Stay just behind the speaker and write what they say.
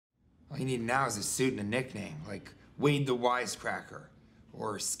you need now is a suit and a nickname, like Wade the Wisecracker,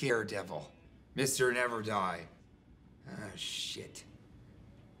 or Scare Devil, Mr. Never Die. Ah, shit.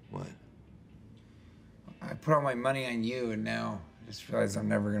 What? I put all my money on you, and now I just realized I'm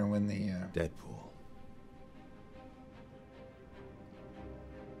never gonna win the, Deadpool.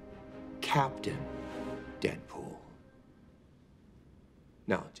 Captain Deadpool.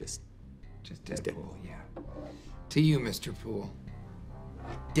 No, just Deadpool, yeah. To you, Mr. Pool.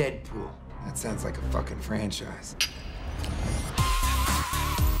 Deadpool. That sounds like a fucking franchise.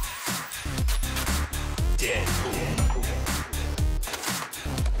 Deadpool.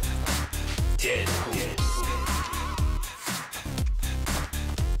 Deadpool.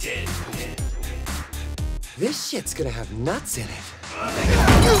 Deadpool. This shit's gonna have nuts in it.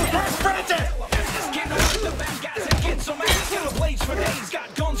 The bad guys that get so mad, killer blades for days,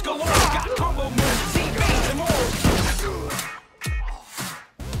 got guns galore, got combo moves, Z-Base and more.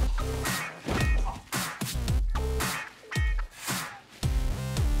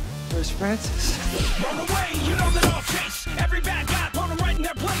 Where's Francis? Run away, you know that I'll chase every bad guy, put them right in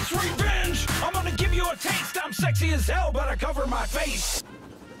their place. Revenge, I'm gonna give you a taste. I'm sexy as hell, but I cover my face.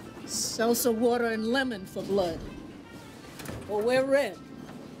 Salsa water and lemon for blood. Or wear red.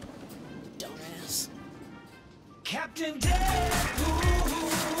 Dumbass. Captain Deadpool.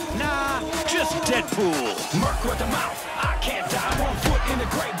 Nah, just Deadpool. Merc with the mouth, I can't die. 1 foot in the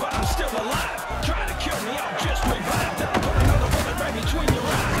grave, but I'm still alive. Try to kill me, I'll just revive. Then I'll put another bullet right between your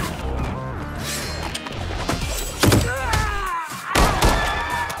eyes.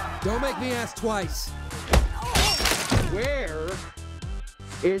 Don't make me ask twice. Where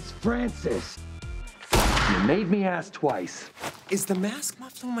is Francis? You made me ask twice. Is the mask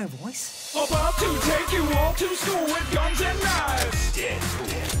muffling my voice? About to take you all to school with guns and knives.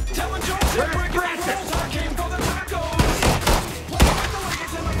 Deadpool. Telling jokes and breaking rules. I came for the tacos. Playing with the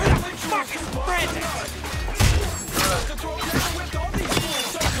ladies in the family tree. Francis. To throw down with all these fools,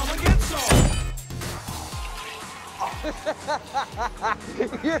 so come and get some.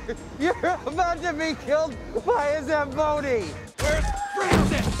 You're about to be killed by a Zamboni. Where's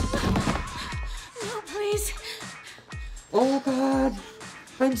Francis? No, please. Oh, God.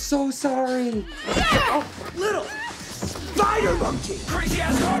 I'm so sorry. Oh, little spider monkey. Crazy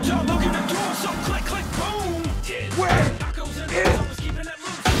ass cartel looking to duel, so click, click, boom. Where is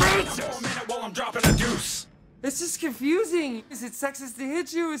Francis? While I'm dropping a deuce. This is confusing. Is it sexist to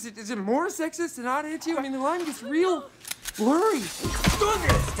hit you? Is it more sexist to not hit you? I mean, the line gets real blurry. ¿Dónde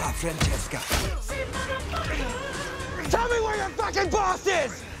está Francesca? Tell me where your fucking boss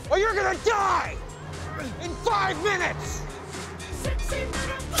is, or you're gonna die in 5 minutes.